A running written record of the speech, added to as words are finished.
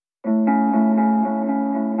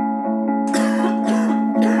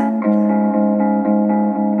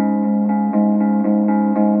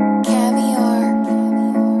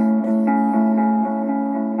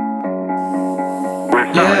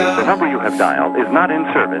dialed is not in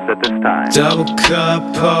service at this time. Double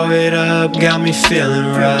cup, pour it up, got me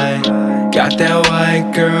feeling right. Got that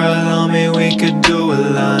white girl on me, we could do a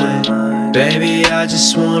line. Baby, I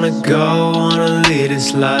just wanna go, wanna lead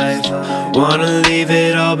this life. Wanna leave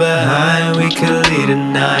it all behind, we could lead a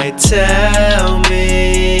night. Tell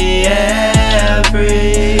me everything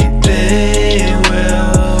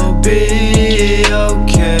will be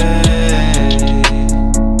okay.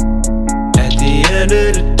 At the end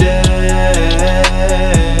of the day,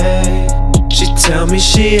 she tell me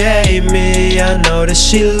she hate me, I know that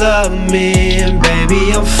she love me. And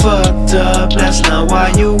baby, I'm fucked up, that's not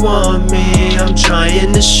why you want me. I'm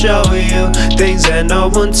trying to show you things that no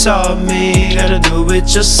one taught me. Gotta do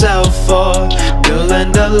it yourself or you'll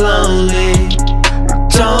end up lonely.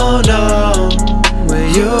 Don't know where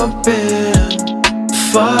you've been,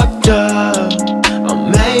 fucked up, I'll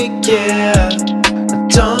make it. I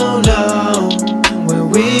don't know where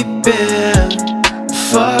we've been,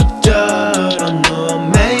 fucked up, I know I'll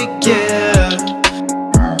make it.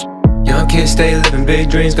 Young kids stay living, big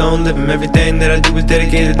dreams gon' live 'em. Everything that I do is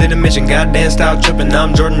dedicated to the mission. Goddamn style trippin',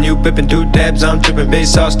 I'm Jordan, you pippin'. 2 dabs, I'm trippin'.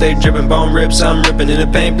 Base sauce stay drippin'. Bone rips, I'm rippin'. In the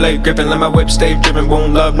paint blade grippin'. Let my whip stay drippin'.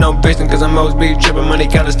 Won't love no bitchin' cause I'm always be trippin'. Money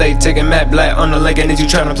counter stay tickin'. Matt Black on the lake, I need you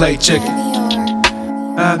tryna play chicken.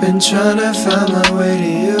 I've been tryna find my way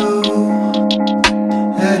to you.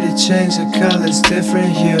 Had to change the colors,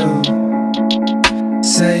 different hue.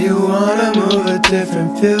 Say you wanna move a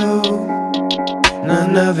different view.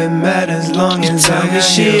 None of it matters long as I got you.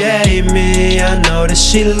 She hate me, I know that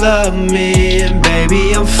she love me. And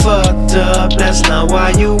baby, I'm fucked up, that's not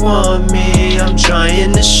why you want me. I'm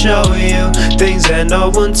trying to show you things that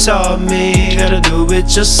no one taught me. Gotta do it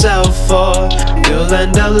yourself or you'll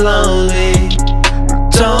end up lonely.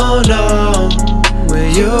 Don't know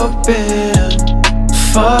where you've been,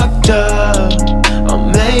 fucked up, I'll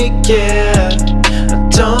make it. I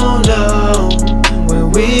don't know where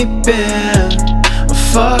we've been,